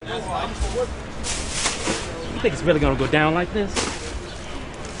You think it's really gonna go down like this?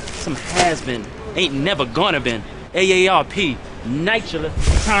 Some has-been, ain't never gonna been. AARP, natural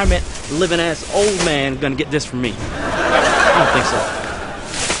retirement living ass old man gonna get this from me. I don't think so.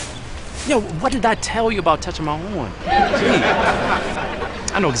 Yo, what did I tell you about touching my horn? Gee,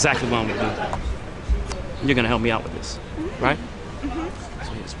 I know exactly what I'm gonna do. You're gonna help me out with this, right? So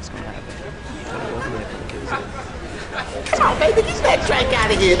here's what's gonna happen. Come on, baby, get that drink out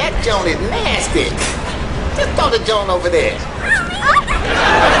of here. That joint is nasty. Just throw the joint over there.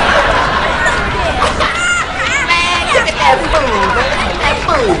 Man, look at that food, man. Look at that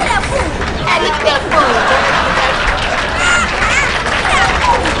food. Hey, look at that food, man.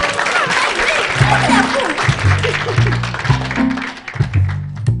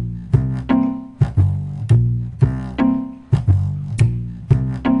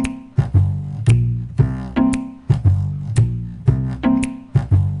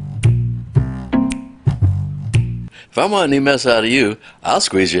 If I want any mess out of you, I'll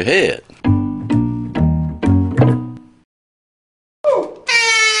squeeze your head.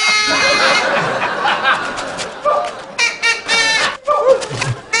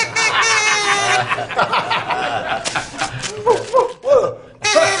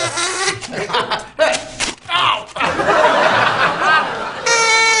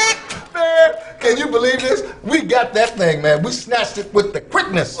 Man, can you believe this? We got that thing, man. We snatched it with the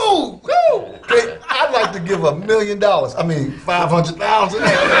quickness. Ooh, woo! I'd like to give $1 million. I mean, 500,000. Let's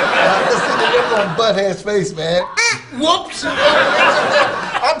see the look on Butthead's face, man. Whoops!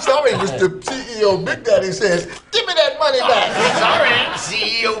 I'm sorry, Mr. CEO Big Daddy says, give me that money back. Sorry,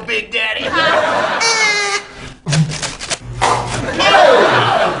 CEO Big Daddy.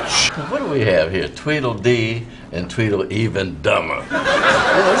 What do we have here? Tweedledee and Tweedle Even Dumber.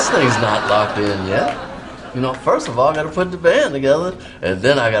 This thing's not locked in yet. You know, first of all, I gotta put the band together, and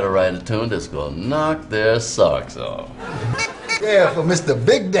then I gotta write a tune that's gonna knock their socks off. Yeah, for Mr.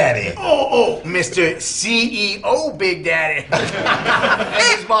 Big Daddy. Oh, Mr. CEO Big Daddy.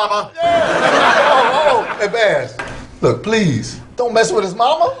 And his mama. Oh, hey, Bass. Look, please, don't mess with his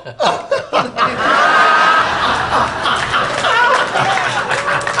mama.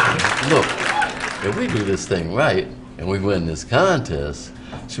 Look, if we do this thing right, and we win this contest,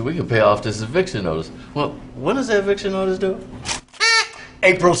 so we can pay off this eviction notice. Well, when does the eviction notice due?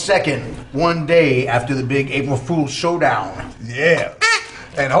 April 2nd, one day after the big April Fool's showdown. Yeah.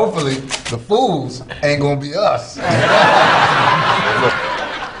 And hopefully, the fools ain't gonna be us.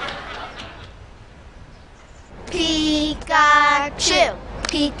 Pikachu.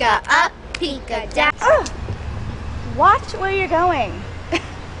 Pika up, Pika down. Oh, watch where you're going.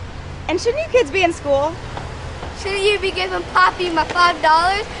 And shouldn't you kids be in school? Shouldn't you be giving Poppy my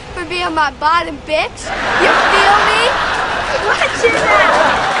 $5 for being my bottom bitch? You feel me? Watch your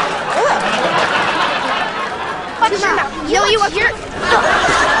mouth. Watch your mouth. You know you want your...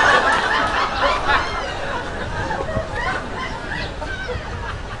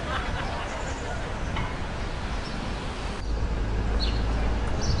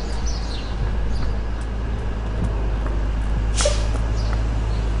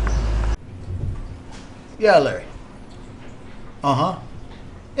 Yeah, Larry. Uh-huh.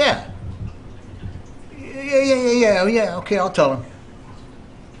 Yeah. Yeah, okay, I'll tell him.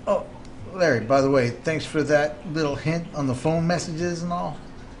 Oh, Larry, by the way, thanks for that little hint on the phone messages and all.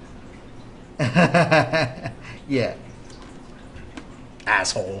 Yeah.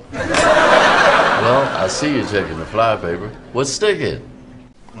 Asshole. Well, I see you checking the flypaper. What's sticking?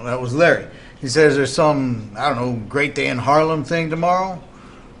 Well, that was Larry. He says there's some, I don't know, great day in Harlem thing tomorrow.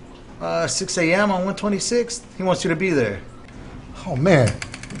 6 a.m. on 126th. He wants you to be there. Oh, man.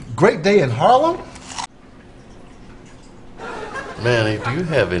 Great day in Harlem? Manny, do you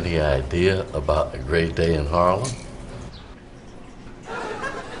have any idea about a great day in Harlem?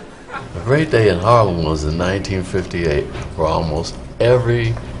 A great day in Harlem was in 1958, where almost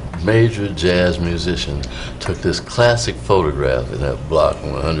every major jazz musician took this classic photograph in that block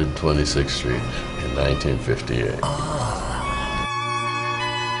on 126th Street in 1958.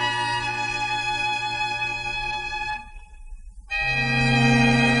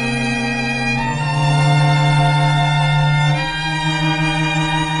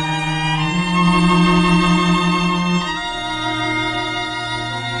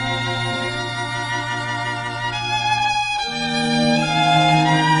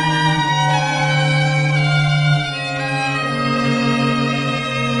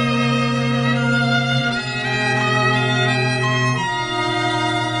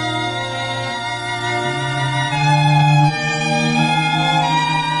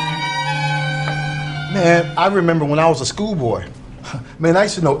 Man, I remember when I was a schoolboy. Man, I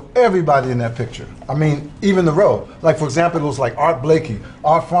used to know everybody in that picture. I mean, even the row. Like, for example, it was like Art Blakey,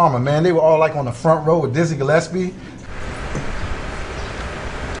 Art Farmer, man. They were all like on the front row with Dizzy Gillespie.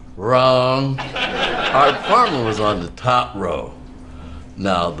 Wrong. Art Farmer was on the top row.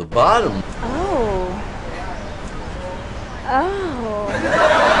 Now, the bottom...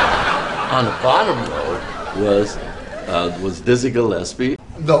 On the bottom row was Dizzy Gillespie.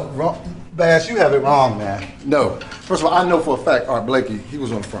 No, wrong. Bass, you have it wrong, man. No. First of all, I know for a fact Art Blakey, he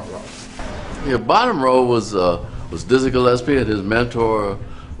was on the front row. Yeah, bottom row was Dizzy Gillespie and his mentor,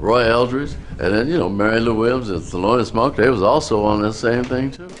 Roy Eldridge. And then, you know, Mary Lou Williams and Thelonious Monk, they was also on that same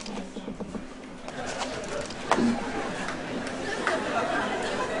thing, too.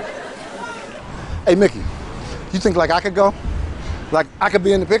 Hey, Mickey, you think like I could go? Like I could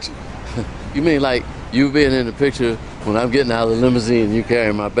be in the picture? You mean like you being in the picture when I'm getting out of the limousine and you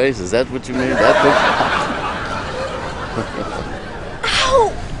carrying my bass? Is that what you mean? That picture?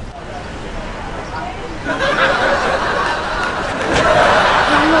 Ow!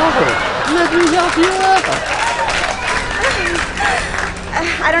 Let me help you out.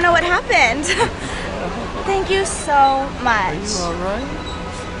 I don't know what happened. Thank you so much. Are you all right?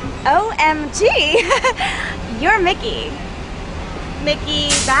 OMG! You're Mickey. Mickey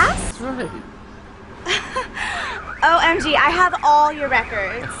Bass? That's right. OMG, I have all your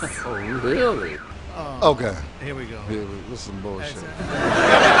records. Oh, really? Okay. Here we go. Here, this is some bullshit.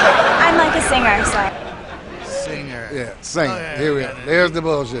 I'm like a singer, so. Singer. Yeah, sing. Okay, Here we okay. go. There's the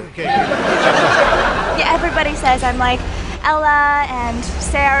bullshit. Okay. Yeah, everybody says I'm like Ella and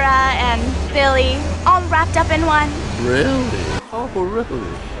Sarah and Billy, all wrapped up in one. Really? Oh, really?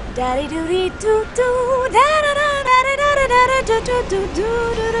 Daddy doody doo doo, da da da da da da da da do do do do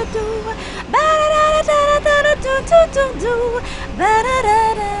do do do, ba da da da da da do do do do, ba da da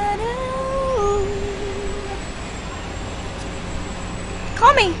da da.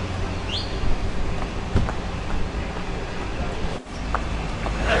 Call me.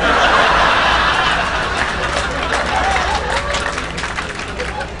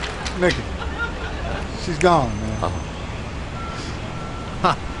 Mickey, she's gone, man.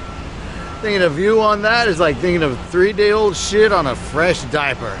 Thinking of you on that is like thinking of 3-day-old shit on a fresh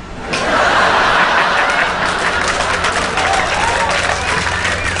diaper.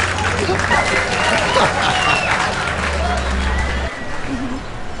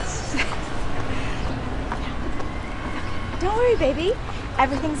 Don't worry, baby.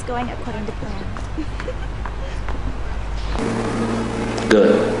 Everything's going according to plan.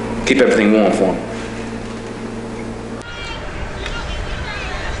 Good. Keep everything warm for me.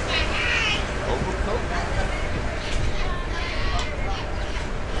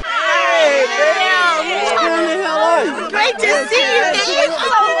 Great to see you, Dave.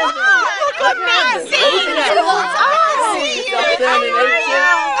 Oh, good to see you.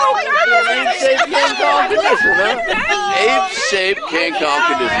 Ape-shaped King Kong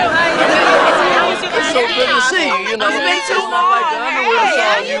condition. It's so good to see you, you know. It's not like the underwear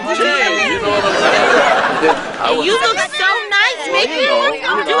song you've changed, you know what I'm saying? You look so nice, Mickey.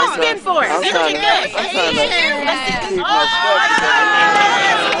 Do a spin for us. I'm trying to keep my stuff together.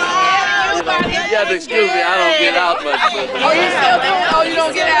 You have to excuse me, I don't get out much. You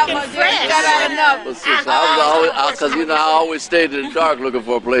don't get out much. You got out enough. But sis, I was always, because you know, I always stayed in the dark looking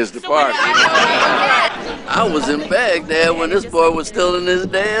for a place to park. You know? I was in Baghdad when this boy was still in his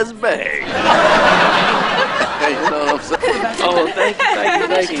dad's bag. You know what I'm saying? Oh,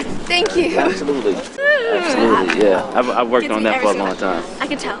 thank you. Thank you. Absolutely, yeah. I've worked on that for a long time. I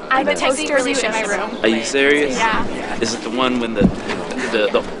can tell. I have a poster in my room. Are you serious? Yeah. Is it the one when the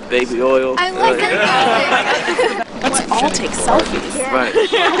baby oil? I like that. Let's all take selfies. Right.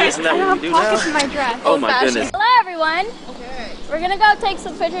 Isn't that what we do now? My dress. Oh my goodness. Hello, everyone. Okay. We're gonna go take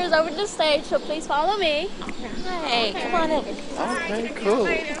some pictures over to the stage, so please follow me. Hey, come on over. Okay, cool.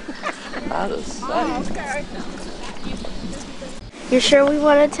 Out of sight. You're sure we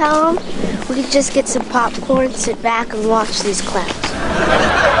want to tell him? We could just get some popcorn, sit back, and watch these clowns.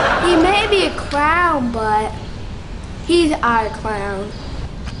 He may be a clown, but he's our clown.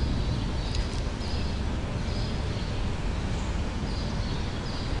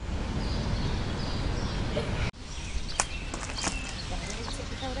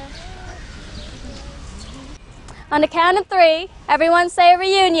 On the count of 3, everyone say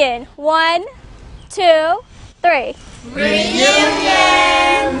reunion. 1, 2, 3.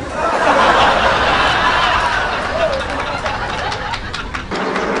 Reunion!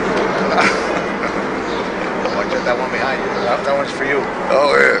 That one behind you. That one's for you.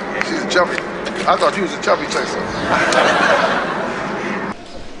 Oh, yeah. She's a chubby. I thought you was a chubby chaser.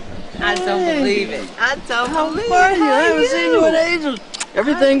 I don't believe it. I don't believe it. How are you? I haven't seen you in ages.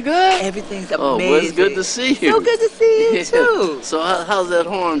 Everything good? Everything's amazing. Oh, well, it's good to see you. So good to see you, too. So how's that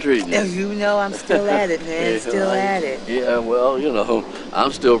horn treating you? You know I'm still at it, man. Still at it. Yeah, well, you know,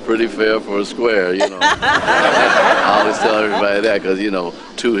 I'm still pretty fair for a square, you know. I always tell everybody that because, you know,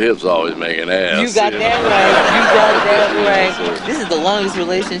 two hips always make an ass. You got that right. You got that right. This is the longest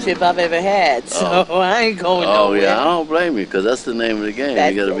relationship I've ever had, so I ain't going nowhere. Oh, yeah, I don't blame you because that's the name of the game.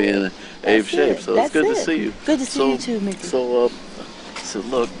 You got to be in ape shape, so it's good to see you. Good to see you, too, Mickey. So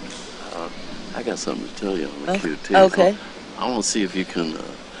look, I got something to tell you on the QT. Okay. I want to see if you can,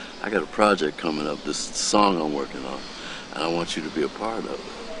 I got a project coming up, this song I'm working on, and I want you to be a part of it.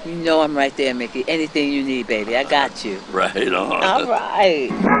 You know I'm right there, Mickey. Anything you need, baby, I got you. Right on. All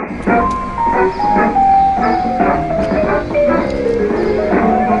right.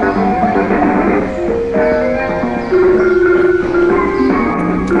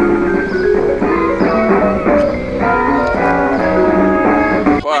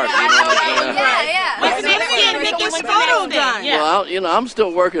 Well, you know, I'm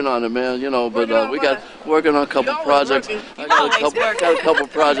still working on it, man. You know, but we got working on a couple projects. I got a couple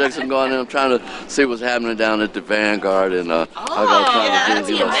projects I'm going in. I'm trying to see what's happening down at the Vanguard, and I got trying to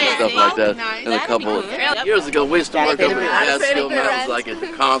do some stuff like that. And a couple years ago, we used to work up at Catskill Mountains, like at the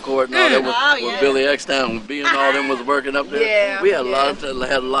Concord and all that, where Billy Eckstown and B and all them was working up there. We had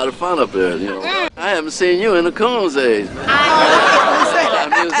a lot of fun up there. You know, I haven't seen you in the Coons age.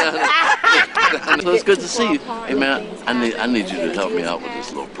 So it's good to see you. Hey man, I need you to help me out with this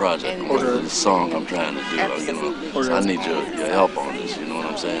little project, this song I'm trying to do. You know, so I need your help on this. You know what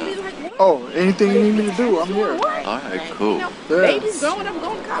I'm saying? Oh, anything you need me to do, I'm here. All right, cool. Baby's growing up,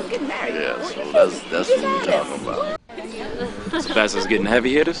 going to college, getting married. Yeah, so that's what we're talking about. So fast as getting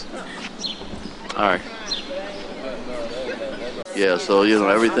heavy hitters? All right. Yeah, so you know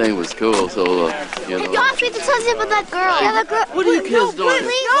everything was cool. So you know. You asked me to tell you about that girl. Yeah, that girl. What are you kids doing?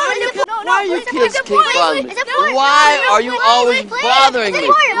 Why are you kids keep bothering me? Why Why are you always bothering me?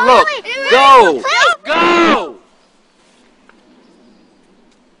 Look, go, go.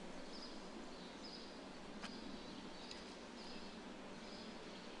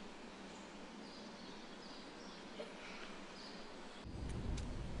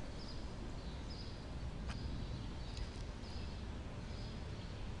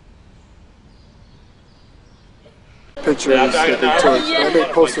 Pictures that they took. They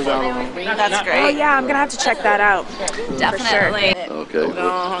made posters out of them. That's great. Oh yeah, I'm gonna have to check that out. Definitely. Okay.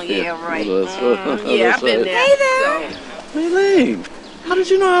 Oh, yeah, right. Yeah, I've been there. Hey there. Meilin, how did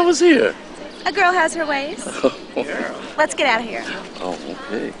you know I was here? A girl has her ways. Let's get out of here. Oh,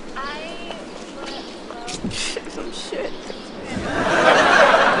 okay. Some shit.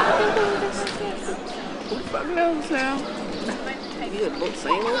 Fucking else now. You look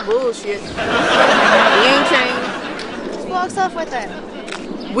same old bullshit. He ain't changed. Just walks off with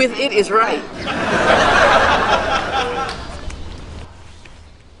her. With it is right.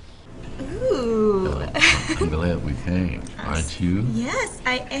 Ooh. I'm glad we came, aren't you? Yes,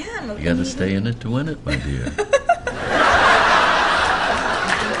 I am. You got to stay in it to win it, my dear.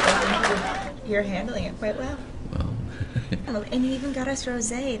 You're handling it quite well. Well, And you even got us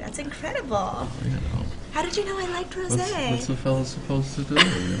rosé. That's incredible. you know. How did you know I liked rosé? What's the fella supposed to do?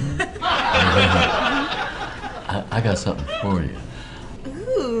 You know? I got something for you.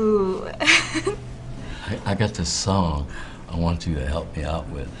 Ooh. I got this song I want you to help me out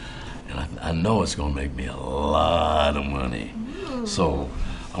with. And I know it's going to make me a lot of money. Ooh. So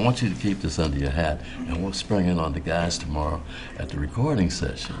I want you to keep this under your hat. And we'll spring it on the guys tomorrow at the recording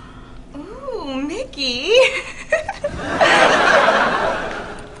session. Ooh, Mickey.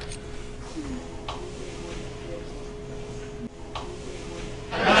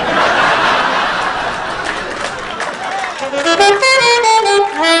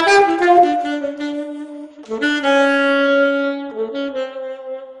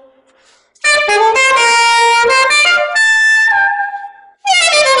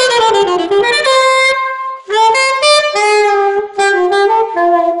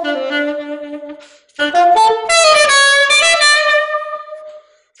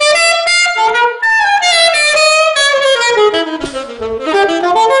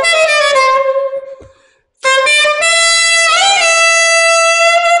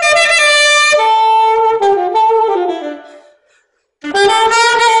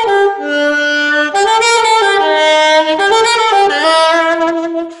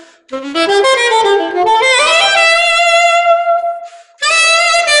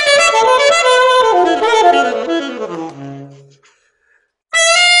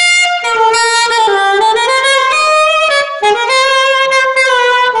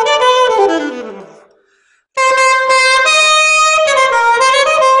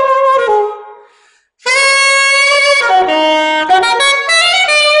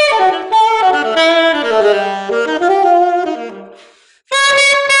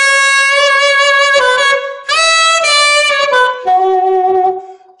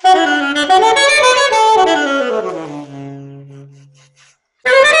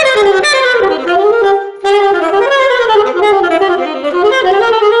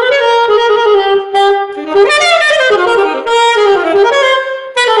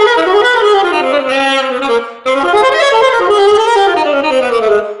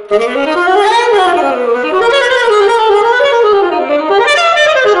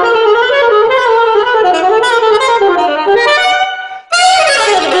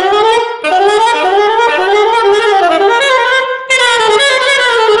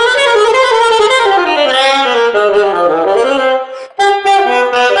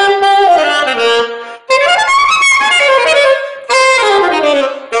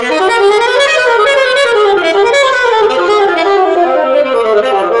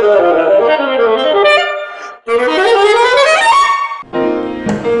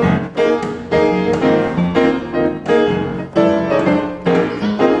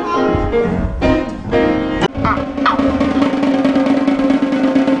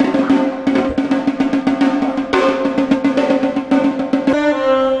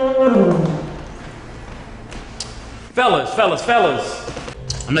 fellas.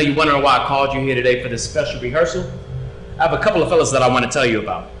 I know you're wondering why I called you here today for this special rehearsal. I have a couple of fellas that I want to tell you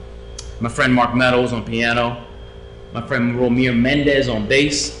about. My friend Mark Meadows on piano, my friend Romeo Mendez on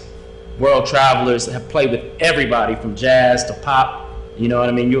bass. World travelers that have played with everybody from jazz to pop. You know what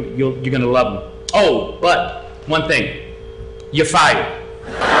I mean? You're gonna love them. Oh, but one thing, you're fired.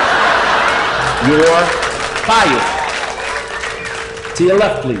 You're fired. To your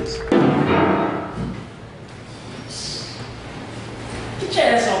left, please. Get your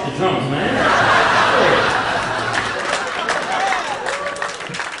ass off the drums, man.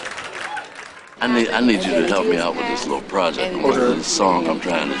 I need you to help me out with this little project, this song I'm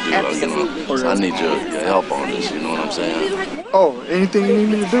trying to do. You know, so I need your help on this. You know what I'm saying? Oh, anything you need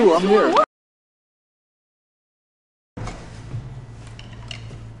me to do, I'm here.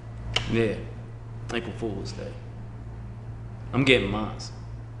 Yeah, April Fool's Day. I'm getting mine.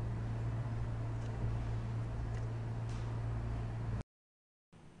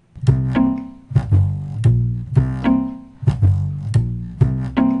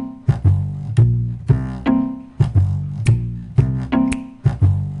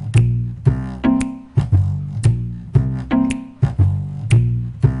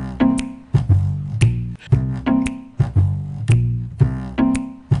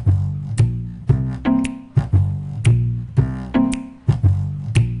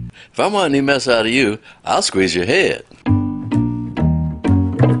 If I want any mess out of you, I'll squeeze your head.